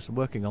the only person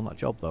working on that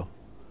job though.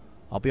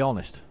 I'll be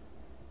honest.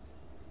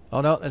 Oh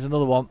no, there's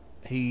another one.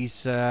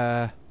 He's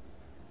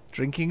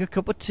drinking a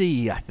cup of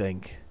tea, I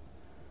think.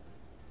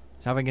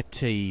 He's having a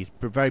tea. He's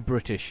very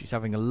British. He's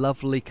having a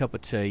lovely cup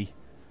of tea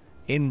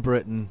in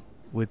Britain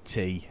with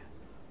tea.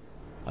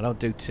 I don't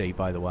do tea,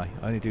 by the way.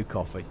 I only do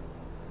coffee.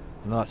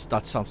 And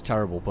that sounds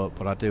terrible,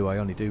 but I do. I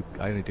only do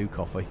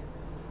coffee.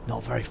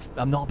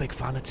 I'm not a big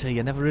fan of tea.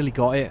 I never really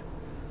got it.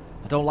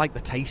 I don't like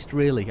the taste,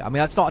 really. I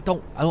mean, I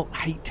don't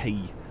hate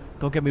tea.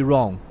 Don't get me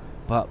wrong.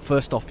 But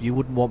first off, you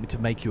wouldn't want me to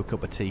make you a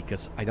cup of tea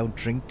because I don't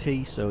drink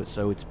tea, so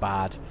it's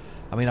bad.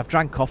 I mean, I've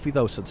drank coffee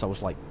though since I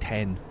was like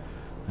 10,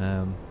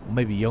 or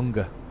maybe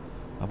younger.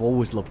 I've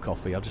always loved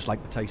coffee. I just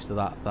like the taste of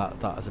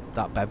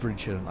that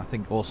beverage, and I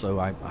think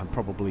also I'm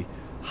probably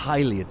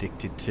highly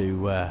addicted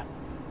to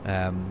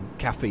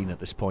caffeine at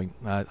this point.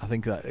 I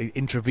think that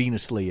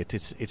intravenously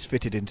it's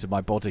fitted into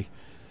my body.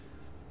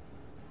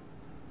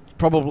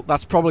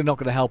 That's probably not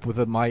going to help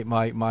with my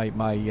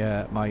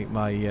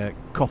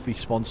coffee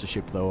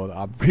sponsorship though.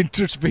 I'm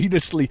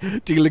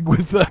intravenously dealing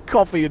with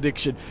coffee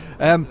addiction.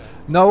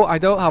 No, I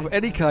don't have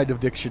any kind of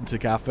addiction to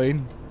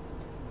caffeine.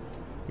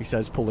 He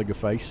says, pulling a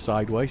face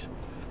sideways.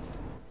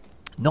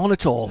 None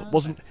at all.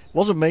 Wasn't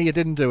me. I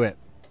didn't do it.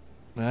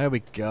 There we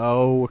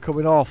go. We're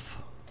coming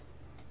off.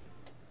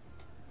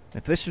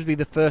 If this would be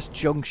the first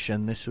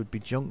junction, this would be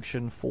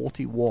junction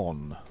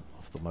 41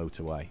 off the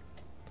motorway.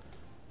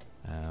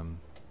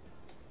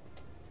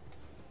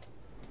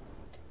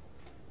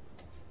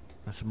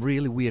 There's some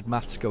really weird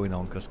maths going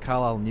on because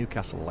Carlisle and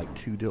Newcastle are like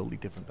two totally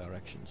different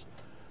directions.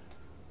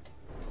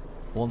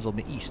 One's on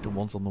the east and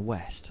one's on the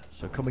west.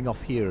 So coming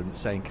off here and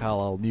saying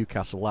Carlisle,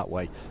 Newcastle that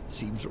way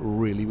seems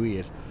really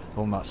weird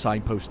on that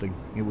signposting.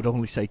 It would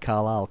only say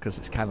Carlisle because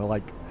it's kind of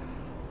like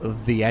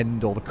the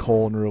end or the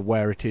corner of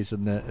where it is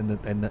in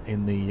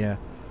the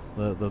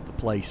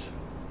place.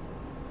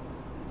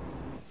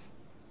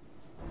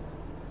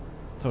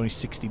 It's only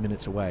 60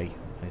 minutes away.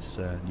 Is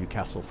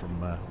Newcastle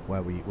from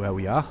where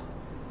we are.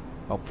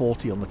 About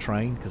 40 on the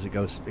train because it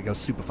goes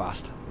super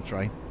fast. The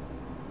train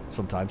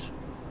sometimes.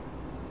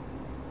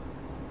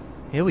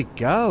 Here we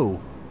go.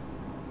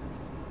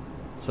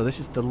 So this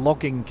is the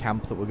logging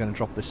camp that we're going to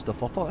drop this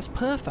stuff off. Oh, that's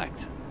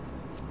perfect.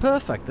 It's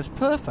perfect. That's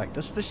perfect.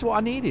 This is what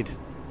I needed.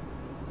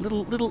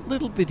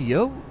 Little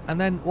video, and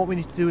then what we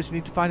need to do is we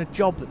need to find a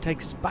job that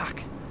takes us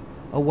back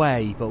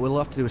away. But we'll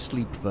have to do a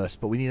sleep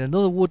first. But we need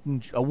another wooden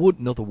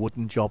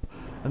job.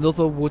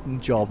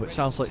 It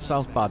sounds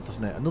bad,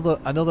 doesn't it?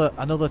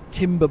 Another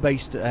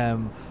timber-based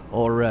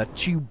or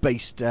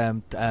tube-based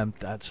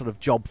sort of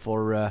job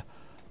for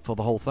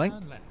the whole thing.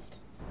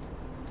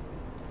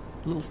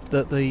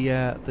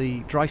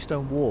 The dry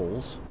stone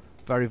walls,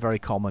 very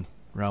common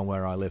around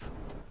where I live.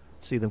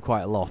 See them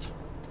quite a lot.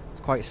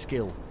 It's quite a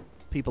skill.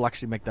 People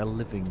actually make their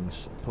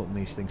livings putting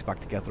these things back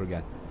together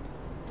again.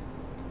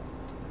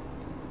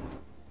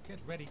 Get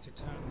ready to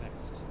turn left.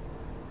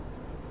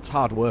 It's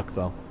hard work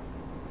though.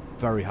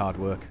 Very hard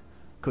work.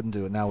 Couldn't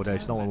do it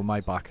nowadays, not with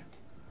my back.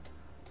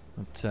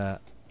 But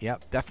yeah,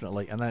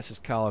 definitely. And then it says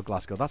Carlisle,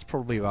 Glasgow. That's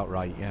probably about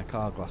right. Yeah,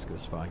 Carlisle, Glasgow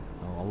is fine.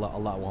 I'll let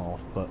one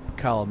off. But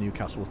Carlisle,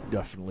 Newcastle was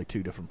definitely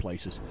two different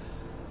places.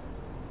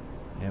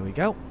 There we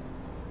go.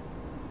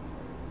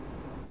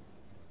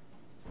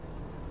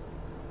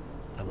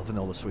 I love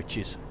all the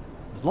switches.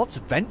 There's lots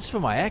of vents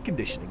for my air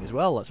conditioning as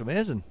well. That's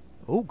amazing.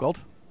 Oh, God.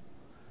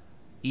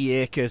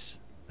 E-acres.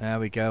 There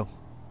we go.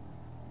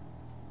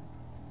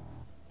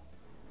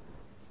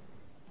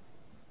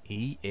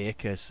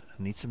 E-acres.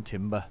 I need some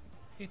timber.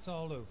 It's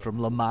all over.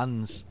 From Le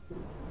Mans.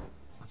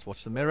 Let's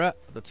watch the mirror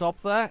at the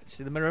top there.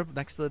 See the mirror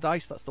next to the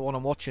dice? That's the one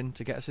I'm watching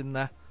to get us in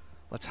there.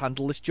 Let's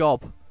handle this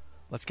job.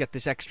 Let's get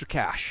this extra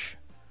cash.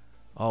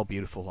 Oh,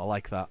 beautiful. I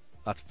like that.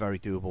 That's very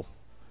doable.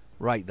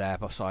 Right there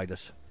beside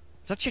us.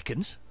 Is that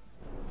chickens?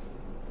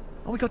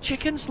 Oh, we got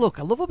chickens. Look,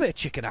 I love a bit of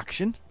chicken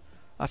action.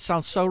 That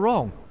sounds so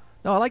wrong.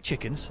 No, I like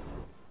chickens.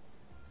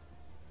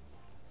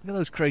 Look at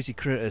those crazy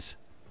critters.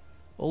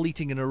 All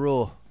eating in a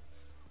row.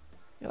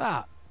 Look at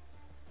that.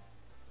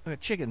 Look at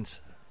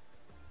chickens.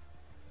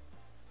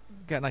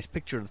 Get a nice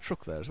picture of the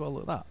truck there as well.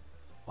 Look at that.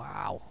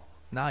 Wow.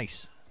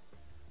 Nice.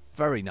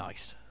 Very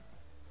nice.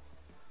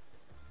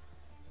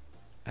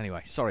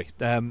 Anyway, sorry.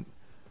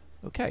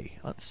 Okay,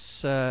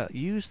 let's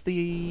use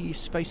the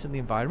space in the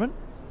environment.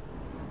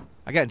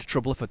 I get into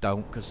trouble if I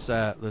don't, because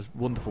there's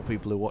wonderful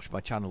people who watch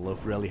my channel who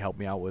have really helped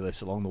me out with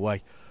this along the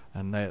way,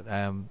 and they,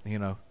 you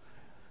know,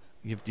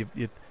 you've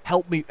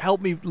helped me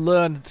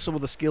learn some of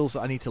the skills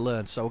that I need to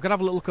learn. So we're gonna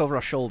have a little look over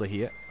our shoulder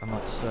here, and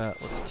let's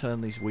turn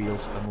these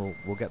wheels, and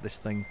we'll get this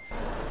thing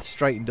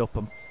straightened up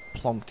and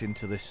plonked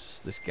into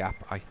this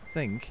gap. I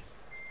think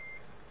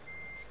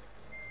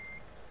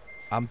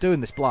I'm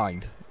doing this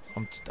blind.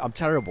 I'm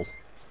terrible.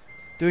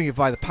 Doing it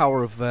by the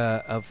power of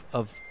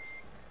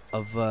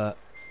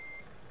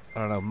I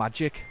don't know,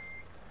 magic.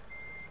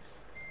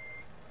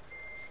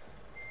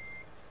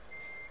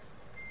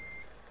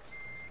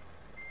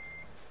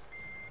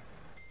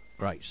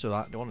 Right, so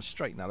I want to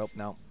straighten that up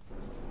now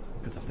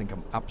because I think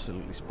I'm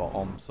absolutely spot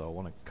on. So I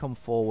want to come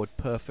forward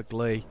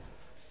perfectly.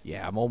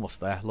 Yeah, I'm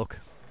almost there. Look.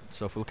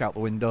 So if we look out the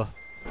window,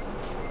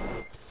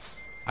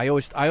 I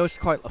always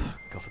quite. Oh,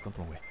 God, I've gone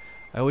the wrong way.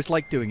 I always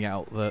like doing it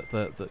out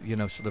the you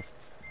know, sort of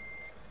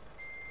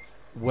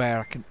where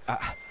I can.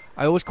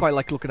 I always quite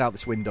like looking out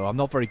this window. I'm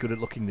not very good at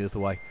looking the other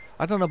way.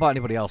 I don't know about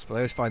anybody else, but I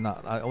always find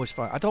that I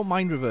don't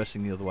mind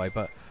reversing the other way,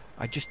 but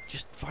I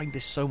just find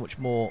this so much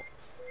more.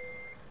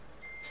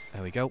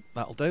 There we go.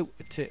 That'll do.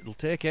 It'll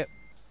take it.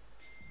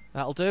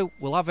 That'll do.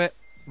 We'll have it.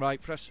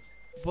 Right, press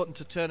button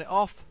to turn it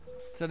off.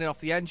 Turning off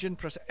the engine.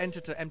 Press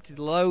enter to empty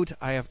the load.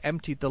 I have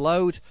emptied the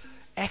load.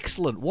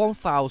 Excellent.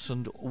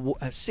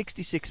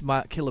 1,066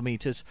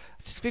 kilometres.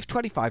 It's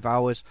 25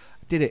 hours.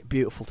 Did it.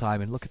 Beautiful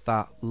timing. Look at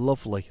that.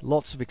 Lovely.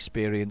 Lots of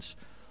experience.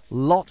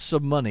 Lots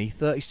of money.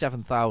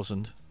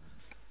 37,000.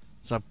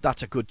 So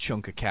that's a good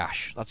chunk of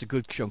cash. That's a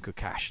good chunk of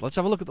cash. Let's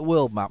have a look at the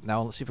world map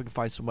now. Let's see if we can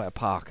find somewhere to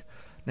park.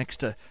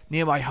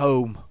 Near my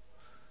home.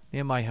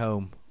 Near my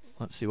home.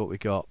 Let's see what we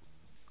got.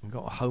 We've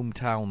got a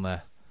hometown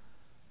there.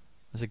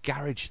 There's a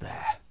garage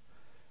there.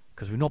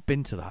 Because we've not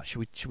been to that.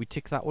 Should we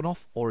tick that one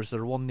off, or is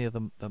there one near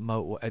the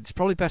motorway? It's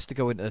probably best to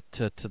go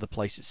into to the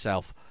place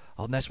itself.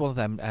 Oh, and there's one of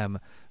them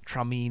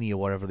tramini or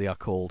whatever they are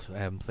called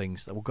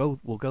things. We'll go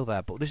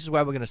there. But this is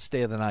where we're going to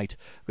stay the night.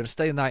 We're going to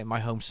stay the night in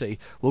my home city.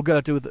 We're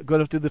going to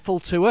do the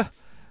full tour,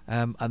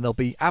 and there'll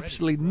be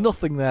absolutely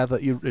nothing there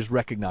that is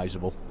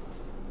recognisable.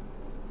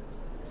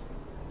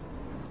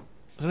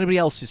 Does anybody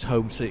else's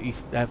home city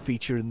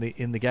feature in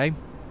the game?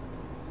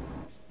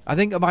 I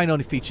think mine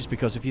only features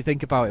because if you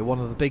think about it, one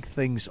of the big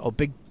things, or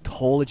big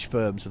haulage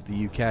firms of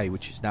the UK,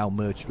 which is now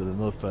merged with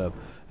another firm,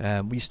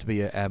 we used to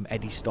be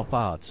Eddie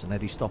Stobart's, and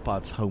Eddie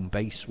Stobart's home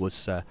base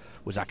was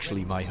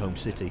actually my home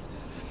city.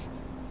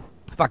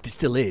 In fact, it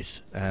still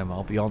is,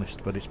 I'll be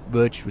honest, but it's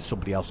merged with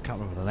somebody else. Can't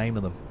remember the name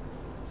of them.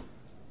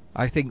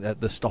 I think that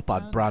the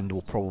Stobart brand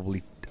will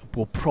probably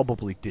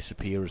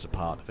disappear as a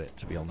part of it,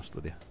 to be honest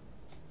with you.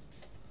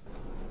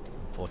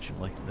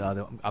 Unfortunately,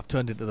 I've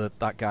turned into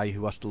that guy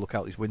who has to look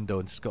out his window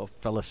and just got a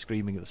fella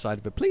screaming at the side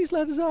of it, "Please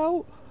let us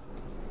out!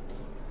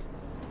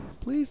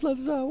 Please let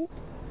us out!"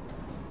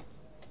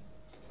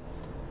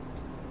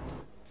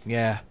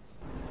 Yeah,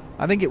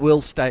 I think it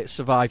will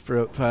survive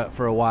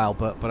for a while,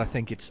 but I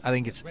think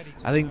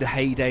the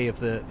heyday of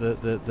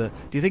the.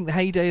 Do you think the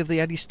heyday of the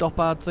Eddie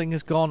Stoppard thing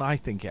has gone? I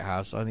think it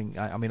has. I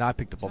mean I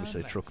picked up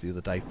obviously a truck the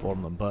other day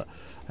from them, but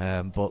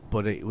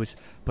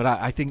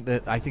I think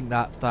that I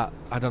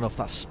don't know if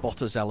that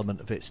spotters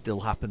element of it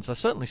still happens. I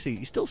certainly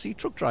you still see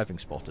truck driving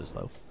spotters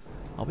though.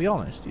 I'll be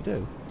honest, you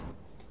do.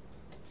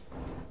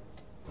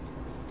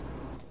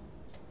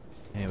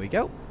 Here we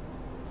go.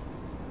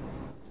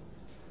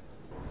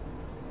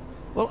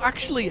 Well,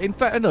 actually, in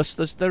fairness,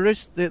 there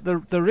is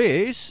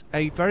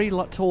a very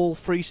tall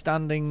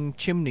freestanding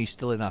chimney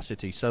still in our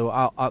city,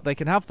 so they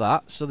can have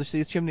that. So the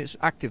chimney is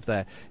active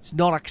there. It's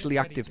not actually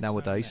active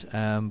nowadays,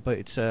 but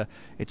it's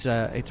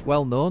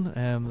well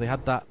known. They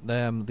had that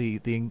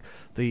the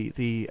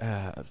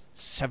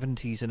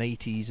 70s and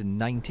 80s and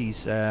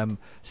 90s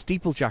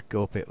steeplejack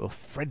go up it. Or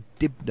Fred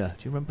Dibner.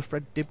 Do you remember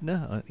Fred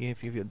Dibner?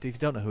 If you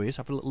don't know who he is,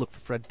 have a little look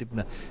for Fred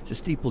Dibner. It's a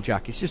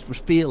steeplejack. It was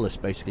fearless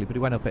basically, but he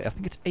went up it.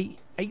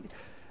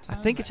 I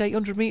think it's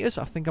 800 meters.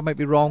 I think I might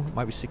be wrong. It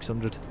might be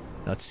 600.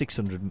 No, it's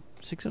 600.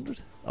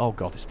 600? Oh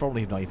god, it's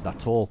probably not even that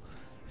tall.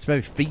 It's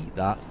maybe feet.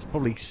 It's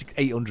probably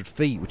 800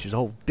 feet, which is a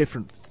whole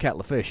different kettle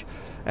of fish.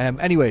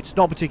 Anyway, it's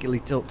not particularly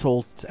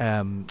tall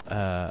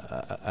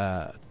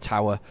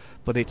tower,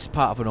 but it's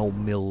part of an old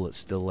mill that's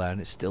still there, and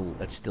it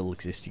still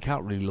exists. You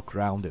can't really look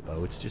around it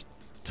though. It's just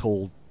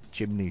tall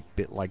chimney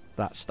bit like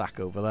that stack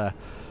over there.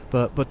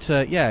 But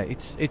yeah,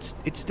 it's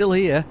still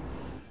here.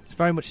 It's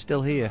very much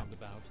still here.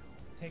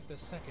 Take the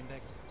second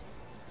exit.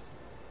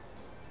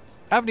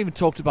 I haven't even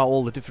talked about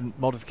all the different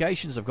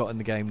modifications I've got in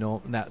the game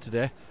now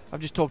today. I've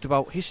just talked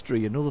about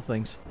history and other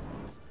things.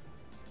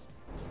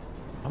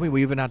 I mean,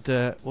 we even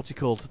had, what's he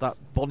called? That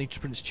Bonnie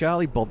Prince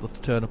Charlie bothered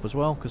to turn up as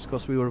well, because of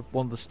course we were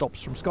one of the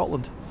stops from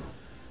Scotland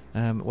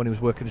when he was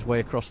working his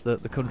way across the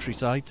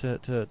countryside to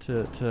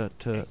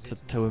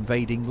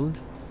invade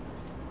England.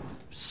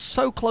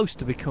 So close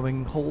to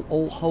becoming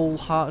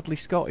wholeheartedly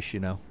Scottish, you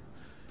know.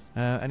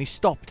 And he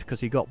stopped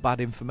because he got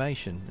bad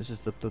information. This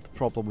is the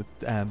problem with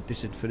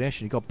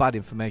disinformation. He got bad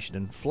information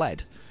and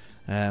fled.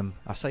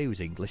 I say he was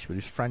English, but he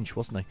was French,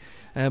 wasn't he?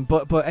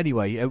 But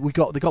anyway, he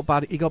got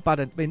bad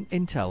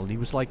intel, and he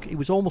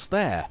was almost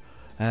there.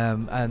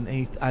 And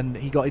he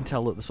got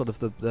intel that the sort of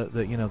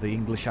the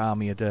English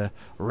army had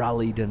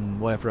rallied and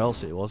whatever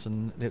else it was,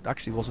 and it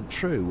actually wasn't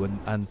true.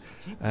 And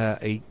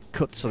he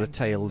cut sort of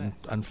tail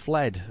and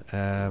fled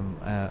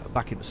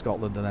back into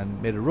Scotland, and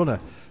then made a runner.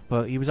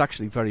 But he was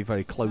actually very,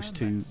 very close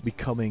to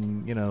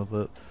becoming, you know,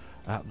 the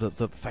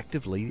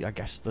effectively, I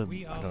guess I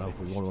don't know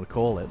what we want to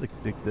call it,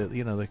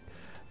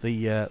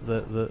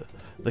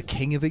 the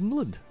King of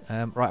England.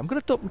 Right, I'm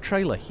going to dump my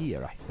trailer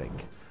here, I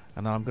think,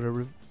 and then I'm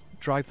going to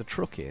drive the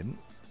truck in.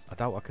 I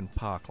doubt I can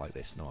park like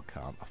this. No, I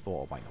can't. I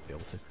thought I might not be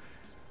able to.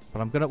 But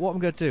what I'm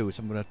going to do is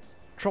I'm going to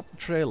drop the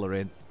trailer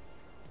in.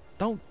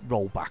 Don't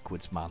roll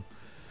backwards, man.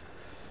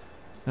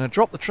 I'm going to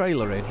drop the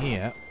trailer in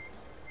here,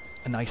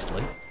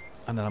 nicely,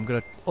 and then I'm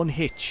going to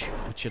unhitch,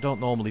 which I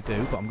don't normally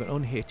do, but I'm going to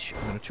unhitch.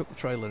 I'm going to chuck the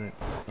trailer in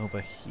over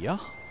here.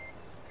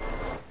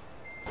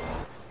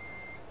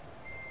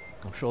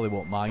 I'm sure they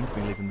won't mind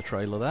me leaving the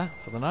trailer there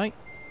for the night.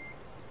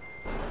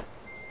 I'm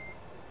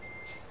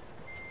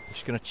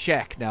just going to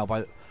check now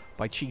by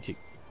cheating.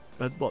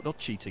 Well, not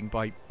cheating,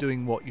 by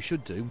doing what you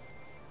should do,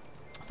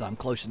 that I'm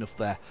close enough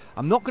there.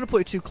 I'm not going to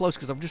put it too close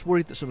because I'm just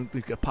worried that someone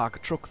could park a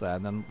truck there,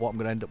 and then what I'm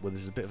going to end up with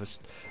is a bit of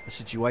a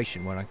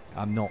situation where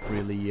I'm not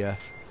really...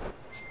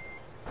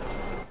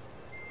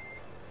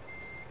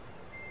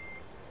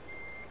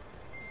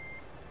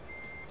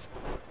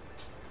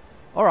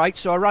 Alright,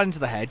 so I ran into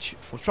the hedge.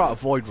 I was trying to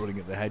avoid running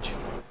at the hedge.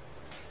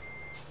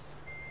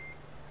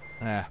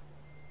 There.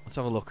 Let's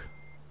have a look.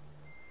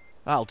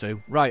 That'll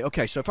do. Right,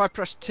 okay, so if I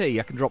press T,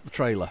 I can drop the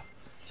trailer.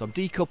 So I'm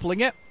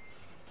decoupling it.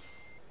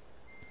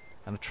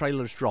 And the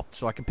trailer has dropped,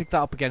 so I can pick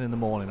that up again in the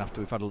morning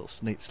after we've had a little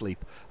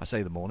sleep. I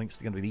say the morning, it's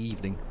going to be the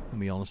evening, to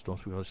be honest,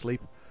 once we've had a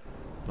sleep.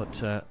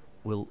 But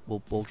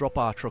we'll drop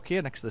our truck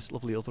here next to this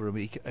lovely other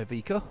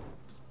Iveco.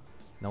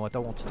 No, I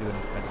don't want to do any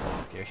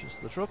modifications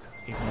to the truck,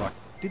 even though I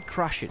did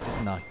crash it,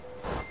 didn't I?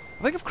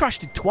 I think I've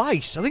crashed it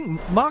twice. I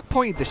think Mark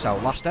pointed this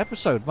out last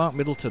episode. Mark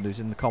Middleton, who's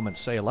in the comments,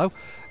 say hello.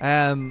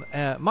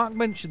 Mark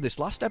mentioned this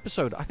last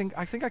episode. I think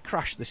I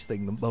crashed this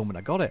thing the moment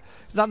I got it.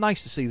 Is that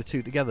nice to see the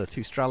two together,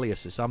 two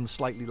Straliuses? I'm the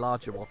slightly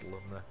larger model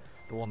and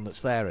the one that's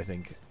there, I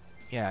think.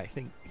 Yeah, I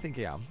think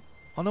I am.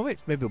 Oh no, wait,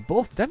 maybe we're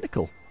both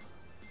identical.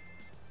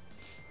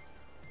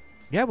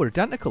 Yeah, we're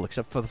identical,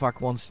 except for the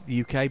fact one's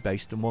UK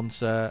based and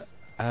one's a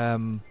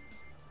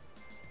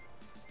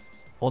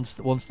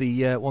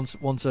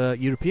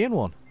European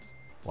one.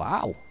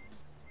 Wow.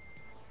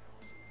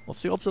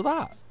 What's the odds of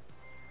that?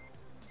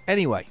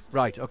 Anyway,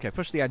 right, okay,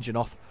 push the engine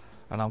off,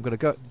 and I'm gonna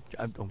go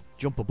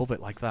jump above it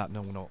like that.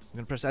 No, we're not. I'm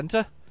gonna press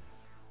enter.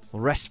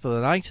 We'll rest for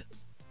the night,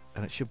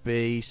 and it should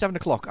be 7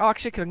 o'clock. Oh,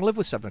 actually, I can live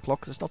with 7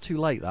 o'clock because it's not too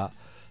late. That.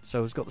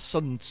 So it's got the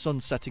sun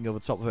setting over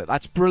the top of it.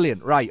 That's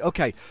brilliant. Right,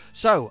 okay.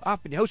 So,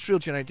 I've been your host, Real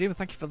Generic Demon.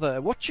 Thank you for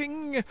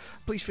watching.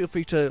 Please feel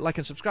free to like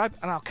and subscribe,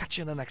 and I'll catch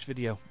you in the next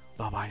video.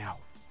 Bye-bye now.